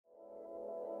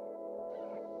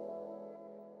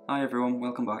Hi everyone,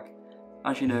 welcome back.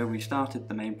 As you know, we started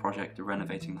the main project of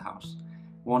renovating the house.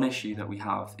 One issue that we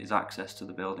have is access to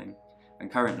the building,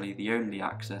 and currently the only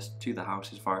access to the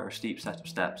house is via a steep set of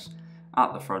steps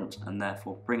at the front, and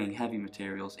therefore bringing heavy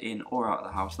materials in or out of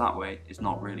the house that way is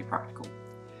not really practical.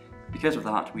 Because of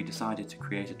that, we decided to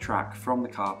create a track from the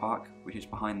car park, which is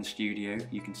behind the studio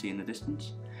you can see in the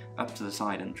distance, up to the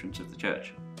side entrance of the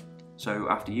church. So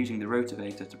after using the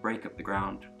rotavator to break up the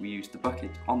ground, we used the bucket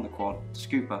on the quad to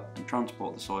scoop up and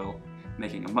transport the soil,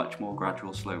 making a much more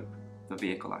gradual slope for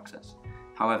vehicle access.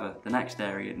 However, the next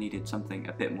area needed something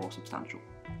a bit more substantial.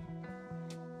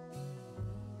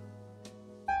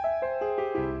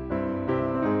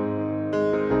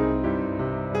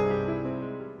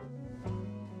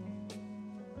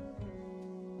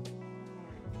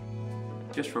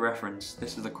 Just for reference,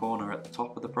 this is the corner at the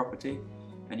top of the property,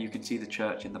 and you can see the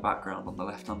church in the background on the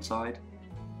left hand side.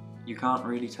 You can't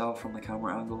really tell from the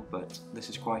camera angle, but this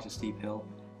is quite a steep hill,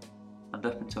 and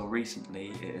up until recently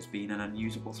it has been an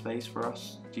unusable space for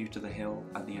us due to the hill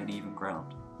and the uneven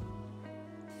ground.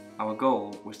 Our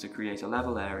goal was to create a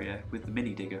level area with the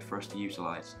mini digger for us to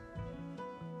utilise.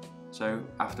 So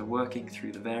after working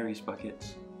through the various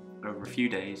buckets over a few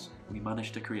days, we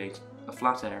managed to create a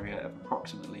flat area of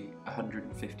approximately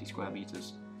 150 square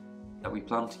metres that we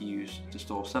plan to use to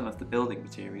store some of the building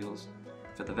materials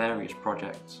for the various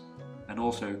projects, and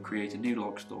also create a new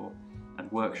log store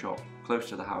and workshop close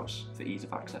to the house for ease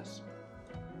of access.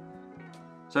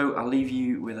 So I'll leave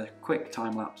you with a quick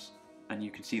time lapse and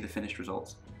you can see the finished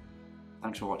results.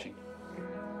 Thanks for watching.